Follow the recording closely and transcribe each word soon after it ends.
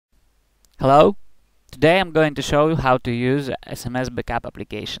Hello, today I'm going to show you how to use SMS Backup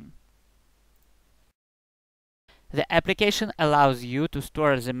application. The application allows you to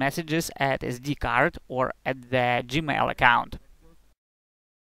store the messages at SD card or at the Gmail account.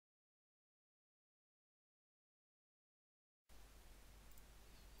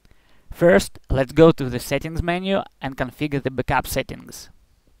 First, let's go to the settings menu and configure the backup settings.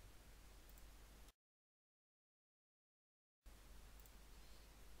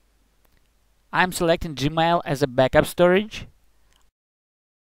 I'm selecting Gmail as a backup storage.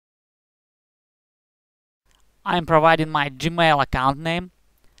 I'm providing my Gmail account name.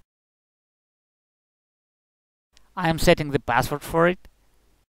 I'm setting the password for it.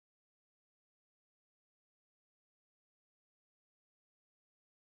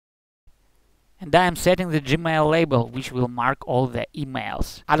 And I am setting the Gmail label, which will mark all the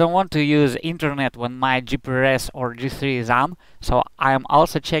emails. I don't want to use internet when my GPRS or G3 is on, so I am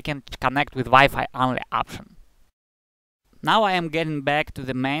also checking connect with Wi-Fi only option. Now I am getting back to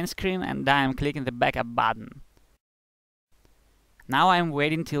the main screen and I am clicking the backup button. Now I am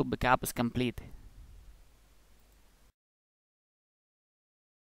waiting till backup is complete.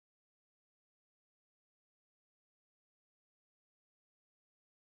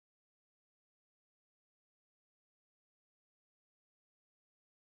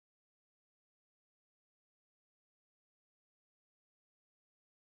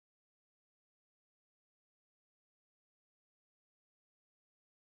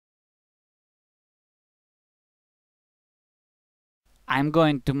 I'm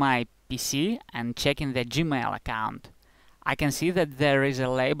going to my PC and checking the Gmail account. I can see that there is a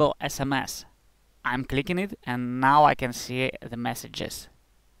label SMS. I'm clicking it and now I can see the messages.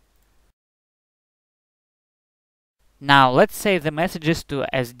 Now let's save the messages to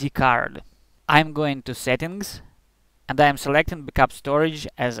SD card. I'm going to settings and I'm selecting backup storage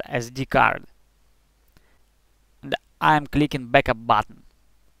as SD card. And I'm clicking backup button.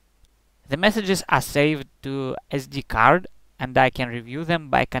 The messages are saved to SD card and I can review them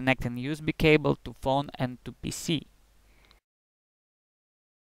by connecting USB cable to phone and to PC.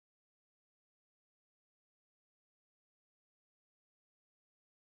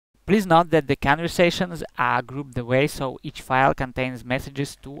 Please note that the conversations are grouped the way so each file contains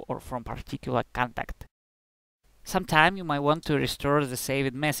messages to or from particular contact. Sometime you might want to restore the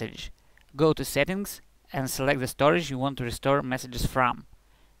saved message. Go to settings and select the storage you want to restore messages from.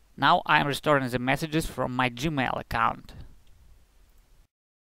 Now I am restoring the messages from my Gmail account.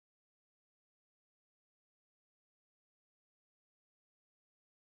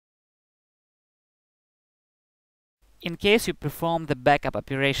 In case you perform the backup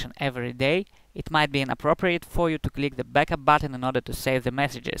operation every day, it might be inappropriate for you to click the backup button in order to save the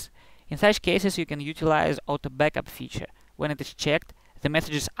messages. In such cases, you can utilize auto backup feature. When it is checked, the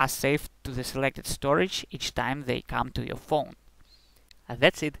messages are saved to the selected storage each time they come to your phone.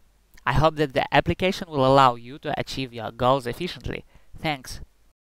 That's it. I hope that the application will allow you to achieve your goals efficiently. Thanks.